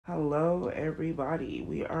Hello, everybody.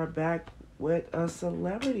 We are back with a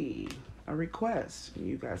celebrity, a request.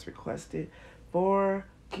 You guys requested for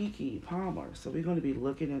Keke Palmer. So we're going to be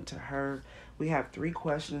looking into her. We have three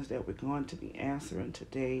questions that we're going to be answering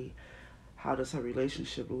today. How does her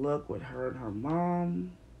relationship look with her and her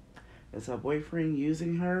mom? Is her boyfriend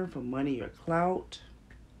using her for money or clout?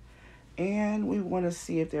 And we want to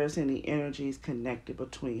see if there's any energies connected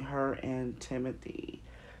between her and Timothy.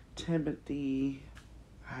 Timothy,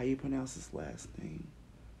 how you pronounce his last name?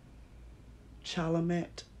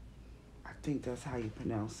 Chalamet. I think that's how you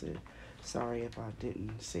pronounce it. Sorry if I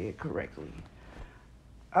didn't say it correctly.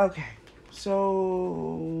 Okay,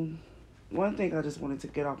 so one thing I just wanted to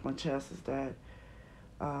get off my chest is that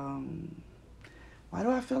um, why do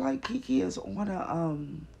I feel like Kiki is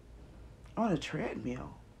on a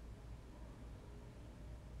treadmill,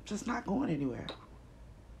 just not going anywhere?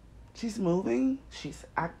 She's moving, she's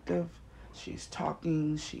active, she's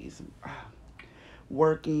talking, she's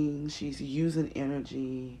working, she's using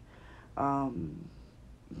energy. Um,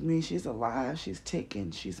 I mean, she's alive, she's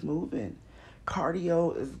ticking, she's moving.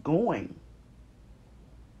 Cardio is going.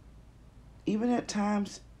 Even at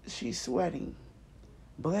times, she's sweating.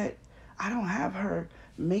 But I don't have her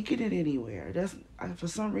making it anywhere. That's for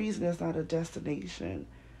some reason that's not a destination.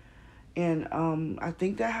 And I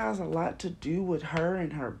think that has a lot to do with her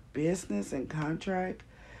and her business and contract,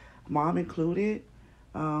 mom included.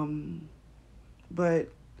 Um, but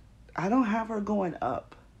I don't have her going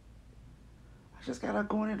up. I just got her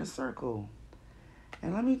going in a circle.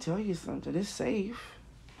 And let me tell you something, it's safe.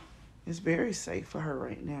 It's very safe for her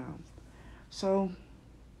right now. So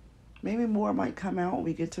maybe more might come out when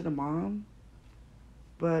we get to the mom.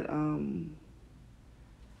 But I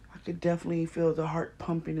could definitely feel the heart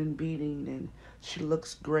pumping and beating, and she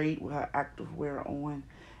looks great with her active wear on,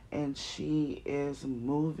 and she is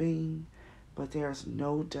moving, but there's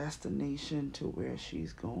no destination to where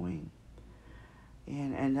she's going.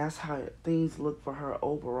 And that's how things look for her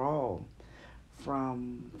overall,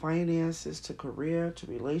 from finances to career to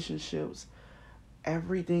relationships,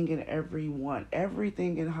 everything and everyone,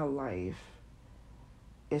 everything in her life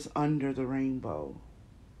is under the rainbow.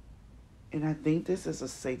 And I think this is a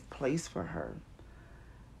safe place for her.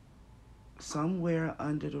 Somewhere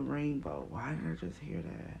under the rainbow. Why did I just hear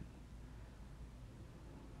that?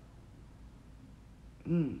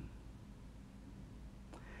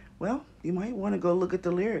 Well, you might want to go look at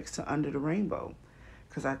the lyrics to Under the Rainbow,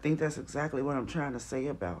 because I think that's exactly what I'm trying to say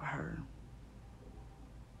about her.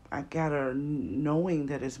 I got her knowing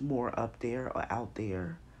that it's more up there or out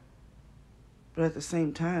there, but at the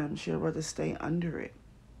same time, she'd rather stay under it.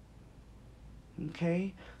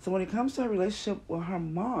 Okay? So when it comes to her relationship with her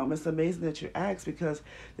mom, it's amazing that you asked, because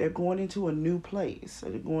they're going into a new place. So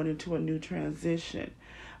they're going into a new transition.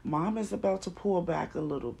 Mom is about to pull back a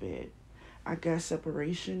little bit. I got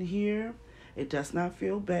separation here. It does not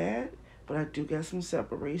feel bad, but I do get some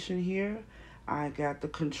separation here. I got the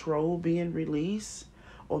control being released,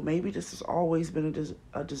 or maybe this has always been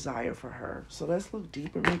a desire for her. So let's look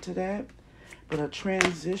deeper into that. But a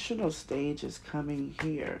transitional stage is coming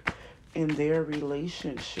here in their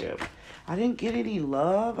relationship. I didn't get any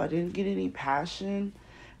love. I didn't get any passion,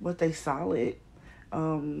 but they solid.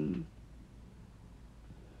 Um,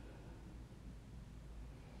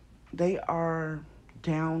 they are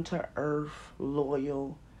down to earth,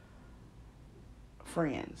 loyal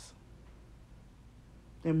friends.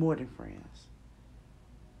 They're more than friends.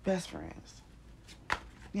 Best friends.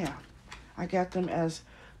 Yeah. I got them as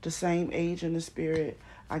the same age in the spirit.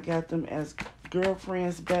 I got them as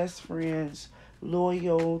girlfriends, best friends,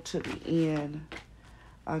 loyal to the end.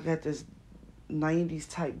 I got this 90s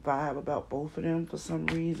type vibe about both of them for some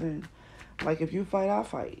reason. Like, if you fight, I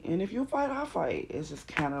fight. And if you fight, I fight. It's just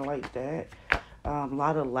kind of like that. A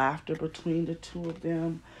lot of laughter between the two of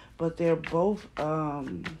them. But they're both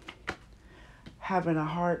having a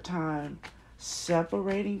hard time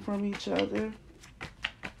separating from each other.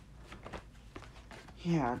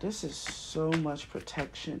 Yeah, this is so much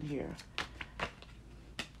protection here.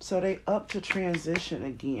 So they up to transition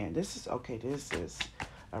again. This is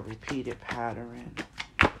a repeated pattern.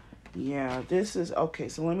 Yeah, this is okay.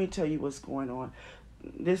 So let me tell you what's going on.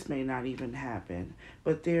 This may not even happen,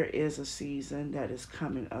 but there is a season that is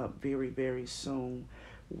coming up very, very soon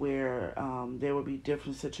where there will be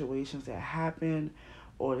different situations that happen,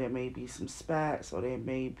 or there may be some spats, or there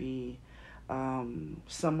may be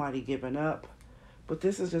somebody giving up. But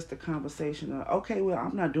this is just a conversation of, okay, well,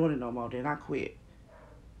 I'm not doing it no more, then I quit.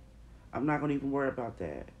 I'm not going to even worry about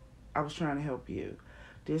that. I was trying to help you.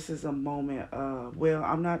 This is a moment of, well,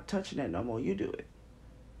 I'm not touching that no more. You do it.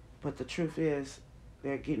 But the truth is,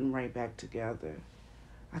 they're getting right back together.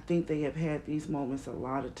 I think they have had these moments a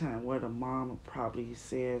lot of time where the mom probably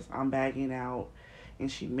says, I'm bagging out,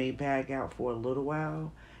 and she may bag out for a little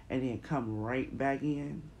while and then come right back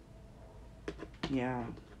in. Yeah.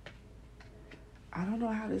 I don't know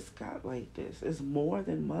how this got like this. It's more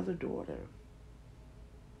than mother-daughter.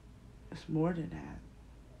 It's more than that.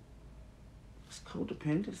 It's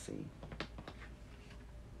codependency.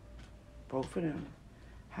 Both of them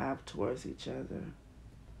have towards each other.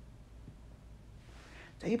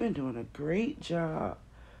 They've been doing a great job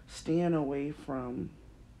staying away from,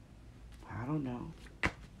 I don't know,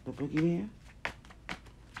 the boogeyman.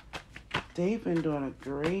 They've been doing a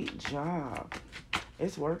great job.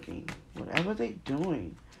 It's working. Whatever they're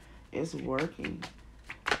doing, it's working.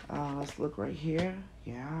 Let's look right here.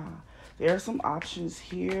 Yeah. There are some options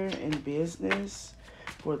here in business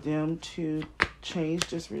for them to change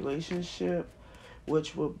this relationship,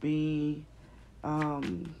 which will be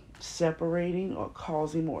separating or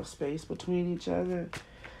causing more space between each other.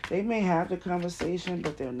 They may have the conversation,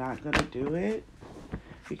 but they're not going to do it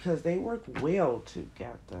because they work well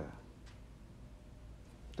together.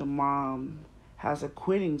 The mom has a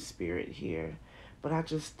quitting spirit here, but I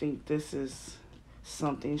just think this is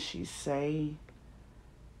something she say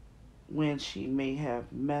when she may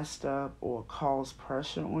have messed up or caused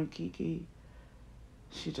pressure on Keke.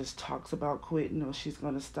 She just talks about quitting, or she's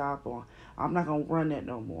going to stop, or I'm not going to run that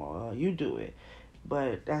no more. You do it.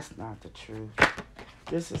 But that's not the truth.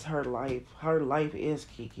 This is her life. Her life is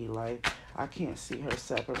Keke life. I can't see her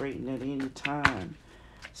separating at any time.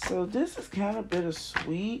 So this is kind of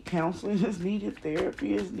bittersweet. Counseling is needed.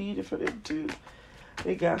 Therapy is needed for them too.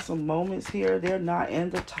 They got some moments here. They're not in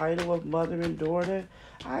the title of mother and daughter.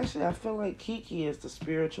 I feel like Keke is the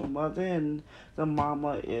spiritual mother and the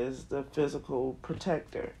mama is the physical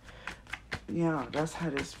protector. Yeah, that's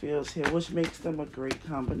how this feels here, which makes them a great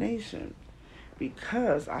combination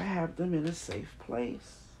because I have them in a safe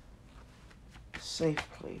place. Safe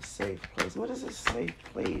place, safe place. What is a safe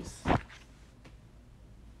place?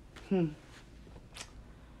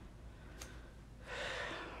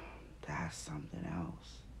 That's something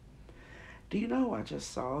else. Do you know who I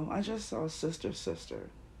just saw? I just saw Sister, Tia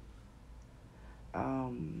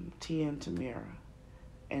and Tamara,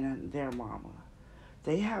 and their mama.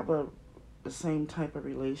 They have the same type of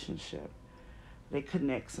relationship. They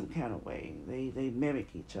connect some kind of way. They mimic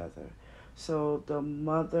each other. So the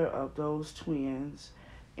mother of those twins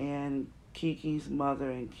and Keke's mother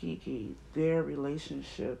and Keke, their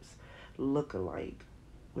relationships look alike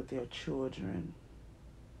with their children.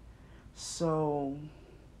 So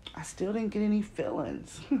I still didn't get any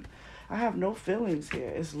feelings. I have no feelings here.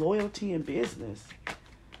 It's loyalty and business.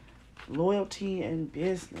 Loyalty and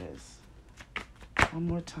business. One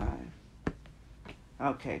more time.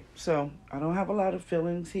 Okay, so I don't have a lot of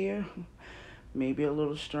feelings here. Maybe a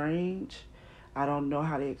little strange. I don't know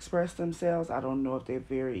how they express themselves. I don't know if they're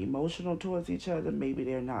very emotional towards each other. Maybe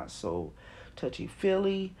they're not so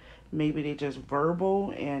touchy-feely. Maybe they're just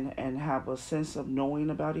verbal and have a sense of knowing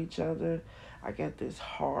about each other. I get this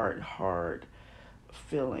hard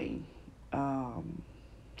feeling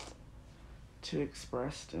to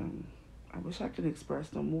express them. I wish I could express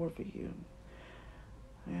them more for you.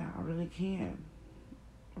 Yeah, I really can.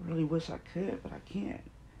 I really wish I could, but I can't.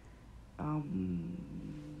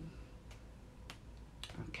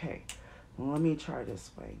 Okay, well, let me try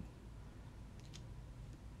this way.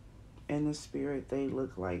 In the spirit, they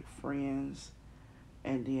look like friends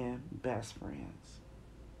and then best friends.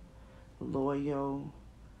 Loyal,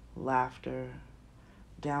 laughter,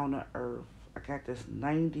 down to earth. I got this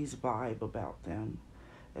 90s vibe about them,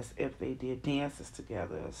 as if they did dances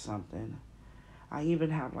together or something. I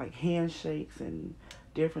even have like handshakes and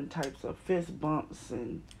different types of fist bumps,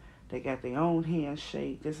 and they got their own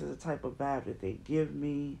handshake. This is the type of vibe that they give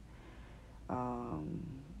me.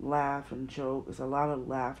 Laugh and joke. It's a lot of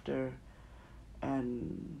laughter,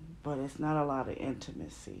 but it's not a lot of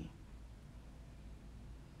intimacy.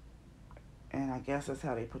 And I guess that's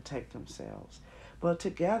how they protect themselves. But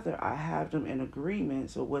together, I have them in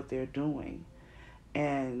agreement with what they're doing.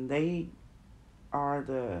 And they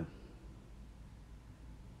are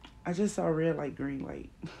I just saw red light, green light.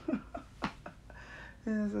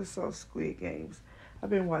 This is so Squid Games. I've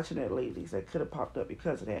been watching that lately. So it could have popped up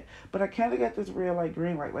because of that. But I kind of got this red light,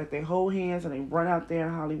 green light. Like they hold hands and they run out there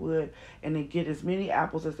in Hollywood and they get as many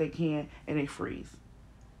apples as they can and they freeze.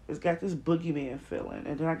 It's got this boogeyman feeling.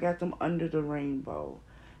 And then I got them under the rainbow.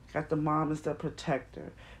 Got the mom as the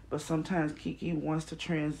protector. But sometimes Keke wants to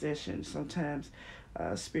transition. Sometimes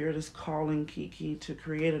Spirit is calling Keke to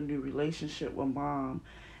create a new relationship with mom.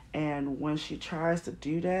 And when she tries to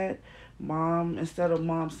do that, mom, instead of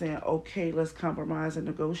mom saying, okay, let's compromise and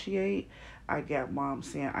negotiate, I got mom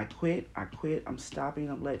saying, I quit, I'm stopping,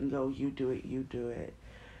 I'm letting go, you do it, you do it.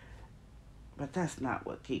 But that's not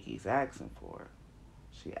what Keke's asking for.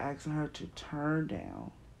 She asking her to turn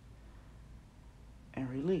down and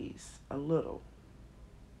release a little.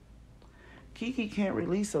 Keke can't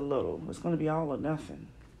release a little. It's going to be all or nothing.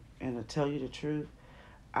 And to tell you the truth,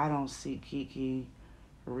 I don't see Keke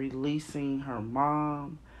releasing her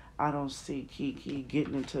mom. I don't see Keke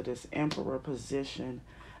getting into this emperor position.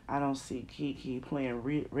 I don't see Keke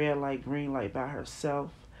playing red light, green light by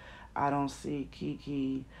herself. I don't see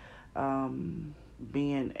Keke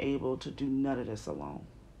being able to do none of this alone.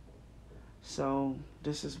 So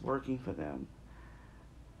this is working for them.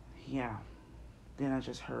 Yeah. Then I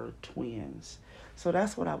just heard twins. So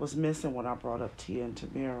that's what I was missing when I brought up Tia and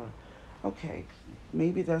Tamara. Okay,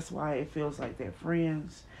 maybe that's why it feels like they're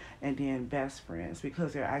friends and then best friends,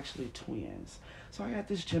 because they're actually twins. So I got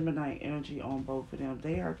this Gemini energy on both of them.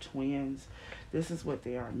 They are twins. This is what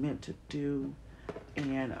they are meant to do.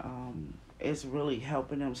 And it's really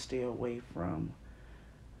helping them stay away from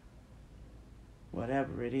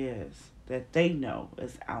whatever it is that they know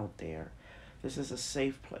is out there. This is a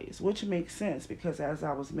safe place, which makes sense because as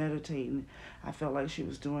I was meditating, I felt like she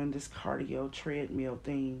was doing this cardio treadmill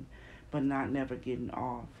thing, but not never getting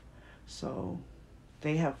off. So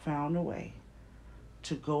they have found a way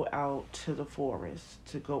to go out to the forest,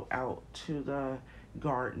 to go out to the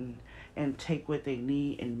garden and take what they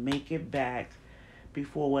need and make it back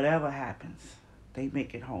before whatever happens. They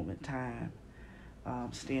make it home in time.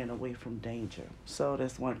 Staying away from danger. So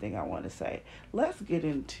that's one thing I want to say. Let's get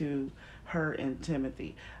into her and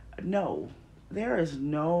Timothy. No, there is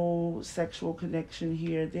no sexual connection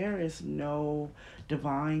here. There is no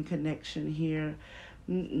divine connection here.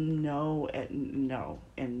 No and no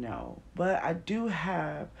and no. But I do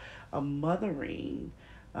have a mothering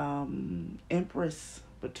empress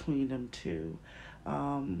between them two.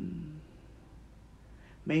 Um,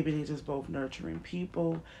 Maybe they just both nurturing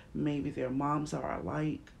people. Maybe their moms are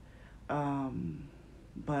alike.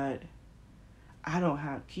 But I don't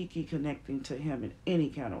have Keke connecting to him in any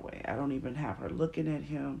kind of way. I don't even have her looking at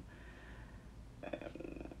him.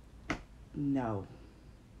 No,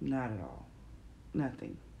 not at all.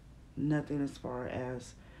 Nothing. Nothing as far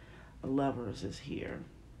as lovers is here.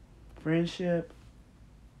 Friendship,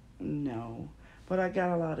 no. But I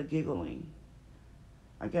got a lot of giggling.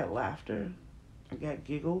 I got laughter. I got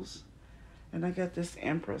giggles. And I got this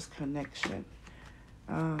Empress connection.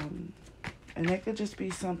 And that could just be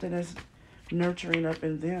something that's nurturing up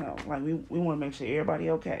in them. Like we want to make sure everybody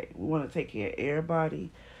okay. We want to take care of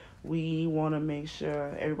everybody. We want to make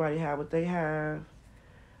sure everybody have what they have.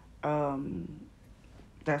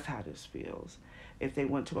 That's how this feels. If they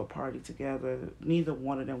went to a party together, neither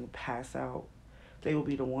one of them would pass out. They will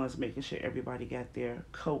be the ones making sure everybody got their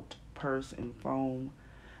coat, purse, and phone.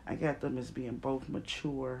 I got them as being both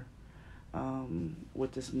mature,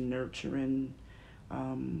 with this nurturing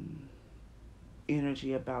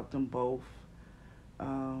energy about them both.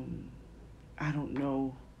 I don't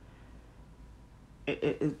know.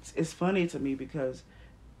 It's funny to me because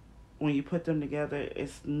when you put them together,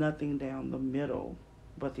 it's nothing down the middle,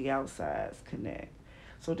 but the outsides connect.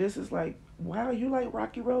 So this is like, wow, you like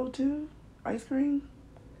Rocky Road too? Ice cream?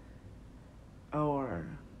 Or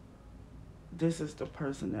this is the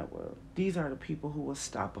person that will, these are the people who will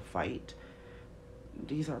stop a fight.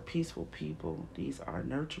 These are peaceful people. These are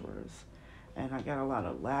nurturers. And I got a lot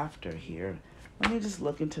of laughter here. Let me just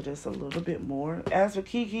look into this a little bit more. As for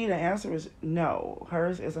Keke, the answer is no.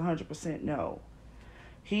 Hers is 100% no.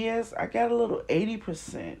 I got a little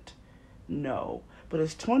 80% no. But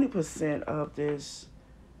it's 20% of this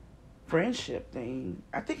friendship thing.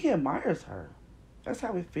 I think he admires her. That's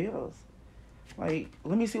how it feels. Like,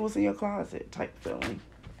 let me see what's in your closet type feeling.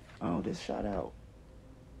 Oh, this shot out.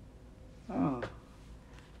 Oh,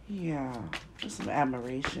 yeah. There's some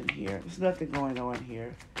admiration here. There's nothing going on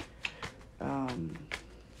here.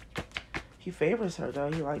 He favors her,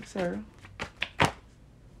 though. He likes her.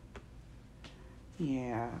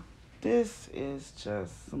 Yeah. This is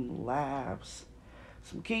just some laughs.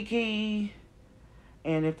 Some kiki.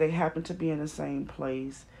 And if they happen to be in the same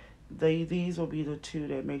place, these will be the two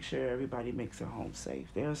that make sure everybody makes it home safe.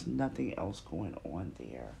 There's nothing else going on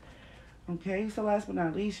there. Okay, so last but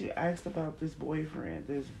not least, you asked about this boyfriend.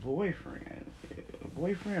 This boyfriend.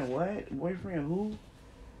 Boyfriend what? Boyfriend who?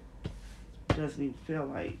 Doesn't even feel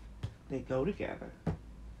like they go together.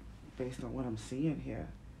 Based on what I'm seeing here.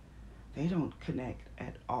 They don't connect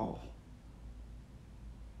at all.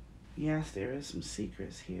 Yes, there is some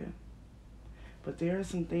secrets here. But there are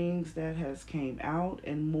some things that has came out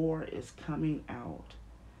and more is coming out.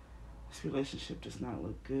 This relationship does not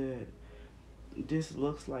look good. This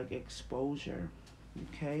looks like exposure.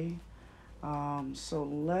 Okay? So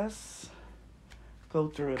let's go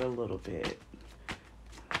through it a little bit.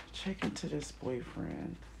 Check into this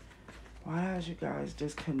boyfriend. Why are you guys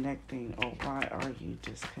disconnecting, or why are you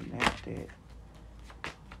disconnected?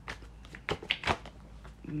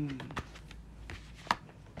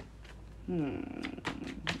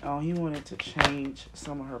 Oh, he wanted to change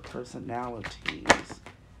some of her personalities.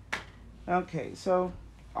 Okay, so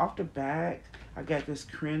off the bat, I got this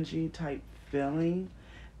cringy type feeling.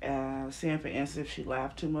 Saying, for instance, if she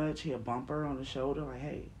laughed too much, he'll bump her on the shoulder, like,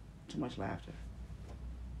 hey, too much laughter.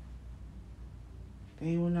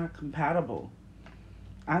 They were not compatible.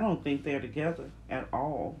 I don't think they're together at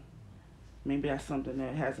all. Maybe that's something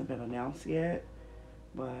that hasn't been announced yet,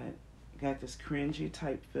 but got this cringy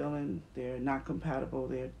type feeling. They're not compatible.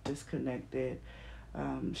 They're disconnected.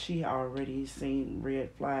 She already seen red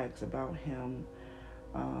flags about him.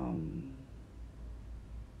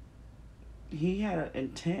 He had an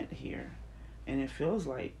intent here, and it feels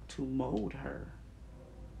like to mold her.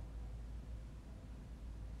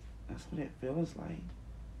 That's what it feels like.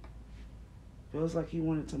 Feels like he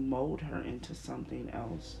wanted to mold her into something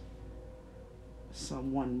else,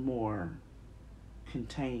 someone more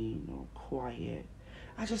contained or quiet.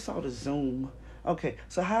 I just saw the zoom. Okay,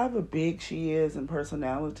 so however big she is in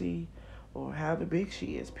personality, or however big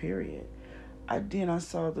she is, period. I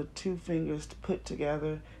saw the two fingers put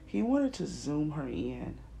together. He wanted to zoom her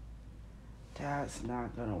in. That's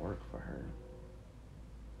not gonna work for her.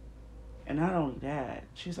 And not only that,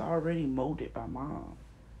 she's already molded by mom.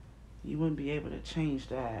 You wouldn't be able to change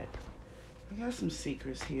that. I got some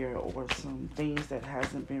secrets here, or some things that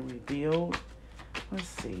hasn't been revealed. Let's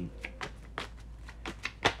see.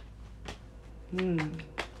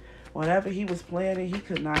 Whatever he was planning, he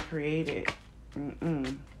could not create it.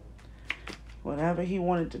 Whatever he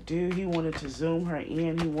wanted to do, he wanted to zoom her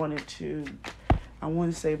in. He wanted to, I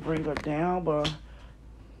wouldn't say bring her down, but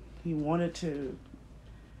he wanted to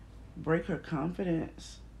break her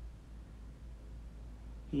confidence.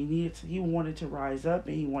 He wanted to rise up,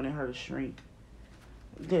 and he wanted her to shrink.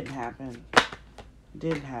 It didn't happen.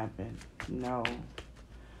 Didn't happen. No.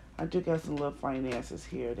 I do got some little finances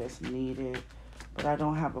here that's needed, but I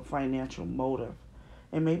don't have a financial motive.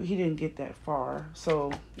 And maybe he didn't get that far.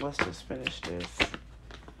 So let's just finish this.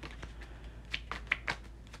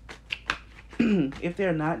 If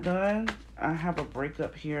they're not done, I have a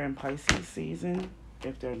breakup here in Pisces season.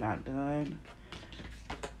 If they're not done,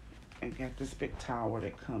 and got this big tower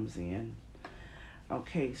that comes in.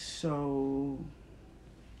 Okay, so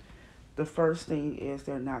the first thing is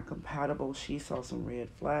they're not compatible. She saw some red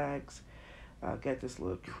flags. Got this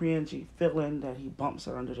little cringy feeling that he bumps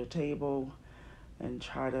her under the table and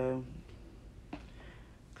try to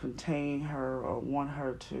contain her or want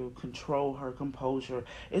her to control her composure.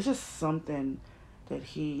 It's just something that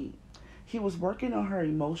he was working on her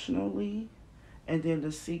emotionally. And then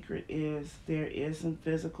the secret is there is some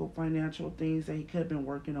physical, financial things that he could have been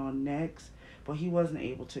working on next, but he wasn't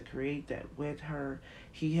able to create that with her.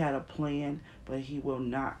 He had a plan, but he will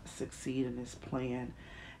not succeed in his plan.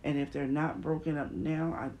 And if they're not broken up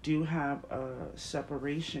now, I do have a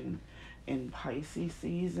separation in Pisces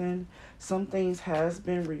season. Some things has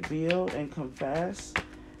been revealed and confessed,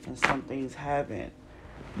 and some things haven't.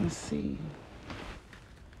 Let's see.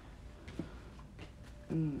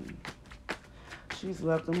 She's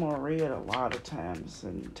left them on red a lot of times,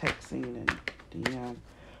 and texting and DM.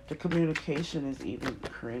 The communication is even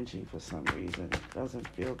cringy for some reason. It doesn't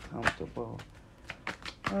feel comfortable.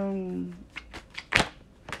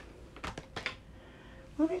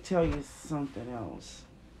 Let me tell you something else.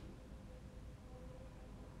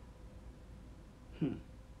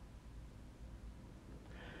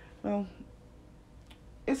 Well,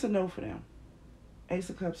 it's a no for them.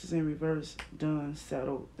 Ace of Cups is in reverse. Done.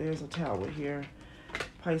 Settled. There's a tower here.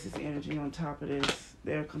 Pisces energy on top of this.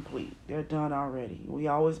 They're complete. They're done already. We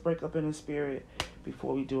always break up in the spirit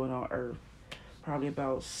before we do it on earth. Probably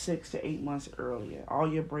about 6 to 8 months earlier. All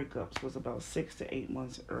your breakups was about 6 to 8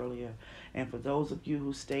 months earlier. And for those of you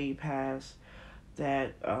who stayed past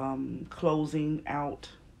that closing out,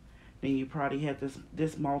 then you probably had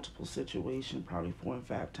this multiple situation probably 4 and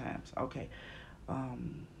 5 times. Okay. All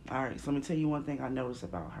right. So let me tell you one thing I noticed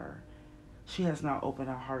about her. She has not opened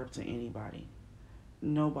her heart up to anybody.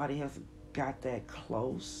 Nobody has got that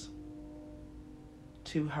close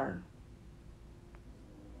to her.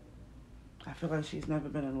 I feel like she's never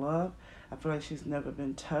been in love. I feel like she's never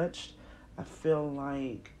been touched. I feel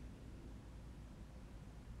like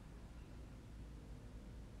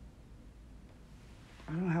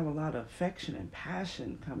I don't have a lot of affection and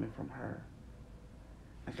passion coming from her.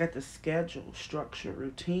 I got the schedule, structure,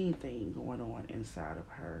 routine thing going on inside of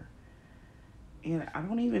her. And I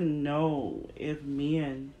don't even know if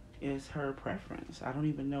men is her preference. I don't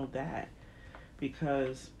even know that.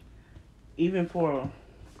 Because even for,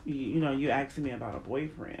 you asking me about a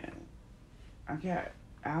boyfriend, I got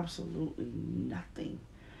absolutely nothing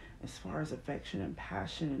as far as affection and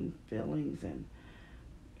passion and feelings and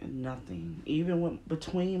nothing. Even when,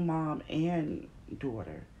 between mom and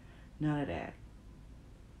daughter, none of that.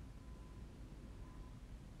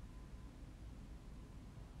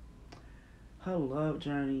 Her love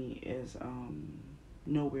journey is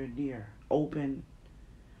nowhere near open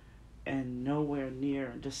and nowhere near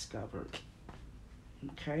discovered.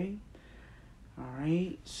 Okay? All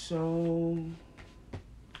right. So,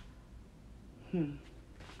 hmm.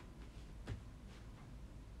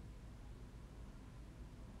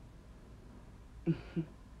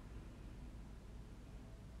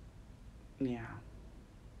 Yeah.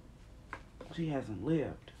 She hasn't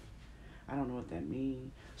lived. I don't know what that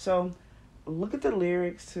means. So, look at the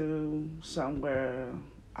lyrics to somewhere.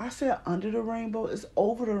 I said under the rainbow. It's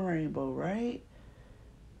over the rainbow, right?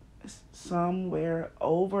 It's somewhere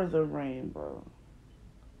over the rainbow.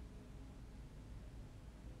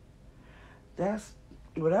 That's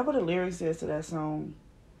whatever the lyrics is to that song.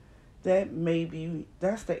 That's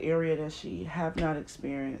the area that she have not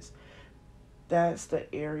experienced. That's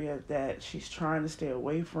the area that she's trying to stay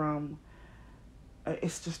away from.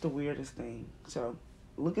 It's just the weirdest thing. So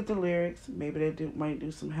look at the lyrics. Maybe might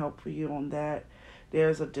do some help for you on that.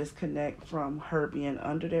 There's a disconnect from her being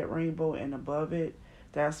under that rainbow and above it.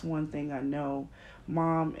 That's one thing I know.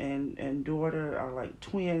 Mom and daughter are like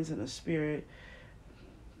twins in the spirit,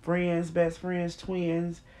 friends, best friends,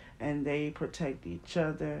 twins, and they protect each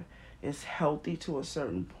other. It's healthy to a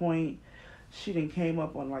certain point. She then came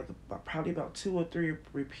up on like probably about two or three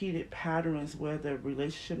repeated patterns where the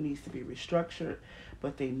relationship needs to be restructured,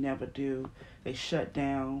 but they never do. They shut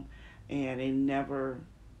down and they never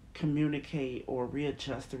communicate or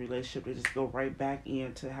readjust the relationship. They just go right back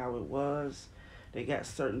into how it was. They got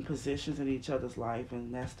certain positions in each other's life,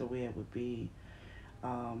 and that's the way it would be.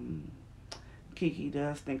 Um, Keke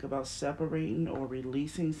does think about separating or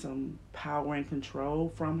releasing some power and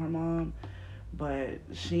control from her mom, but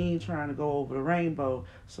she ain't trying to go over the rainbow,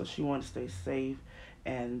 so she wants to stay safe.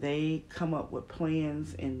 And they come up with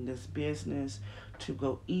plans in this business to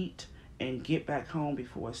go eat and get back home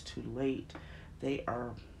before it's too late. They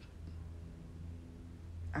are,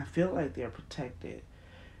 I feel like they're protected,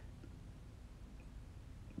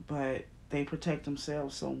 but they protect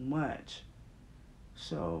themselves so much.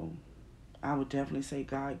 So I would definitely say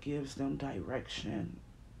God gives them direction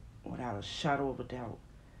without a shadow of a doubt.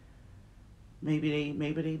 Maybe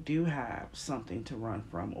they do have something to run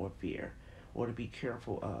from or fear or to be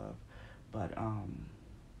careful of. But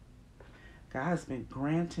God's been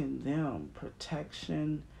granting them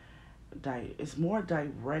protection. It's more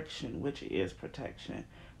direction, which is protection.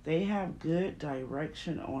 They have good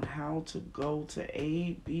direction on how to go to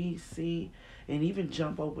A, B, C, and even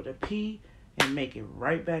jump over the P and make it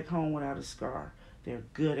right back home without a scar. They're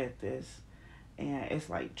good at this. And it's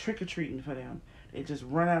like trick-or-treating for them. They just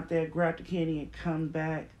run out there, grab the candy, and come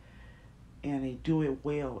back, and they do it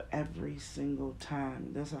well every single time.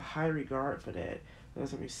 There's a high regard for that.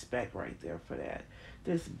 There's a respect right there for that.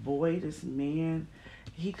 This boy, this man,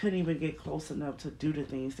 he couldn't even get close enough to do the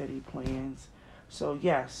things that he plans. So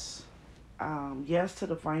yes, yes to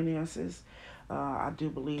the finances. I do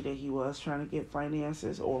believe that he was trying to get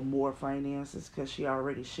finances or more finances because she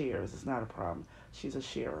already shares. It's not a problem. She's a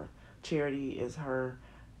sharer. Charity is her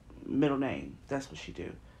middle name. That's what she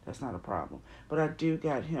do. That's not a problem. But I do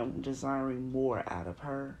got him desiring more out of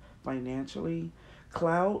her financially.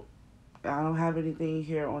 Clout, I don't have anything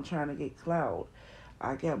here on trying to get clout.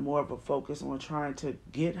 I got more of a focus on trying to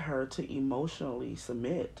get her to emotionally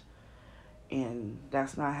submit. And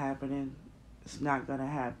that's not happening. It's not going to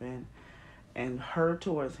happen. And her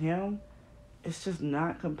towards him, it's just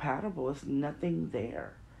not compatible. It's nothing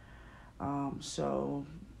there. So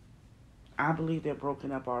I believe they're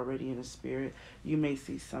broken up already in the spirit. You may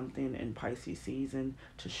see something in Pisces season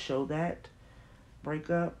to show that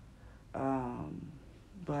breakup.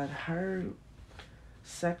 But her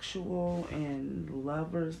sexual and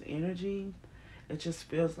lover's energy, it just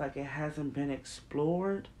feels like it hasn't been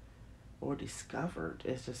explored or discovered.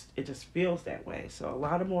 It just feels that way. So a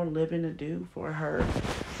lot of more living to do for her.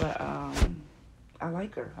 But I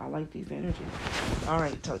like her. I like these energies. All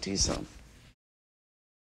right, talk to you soon.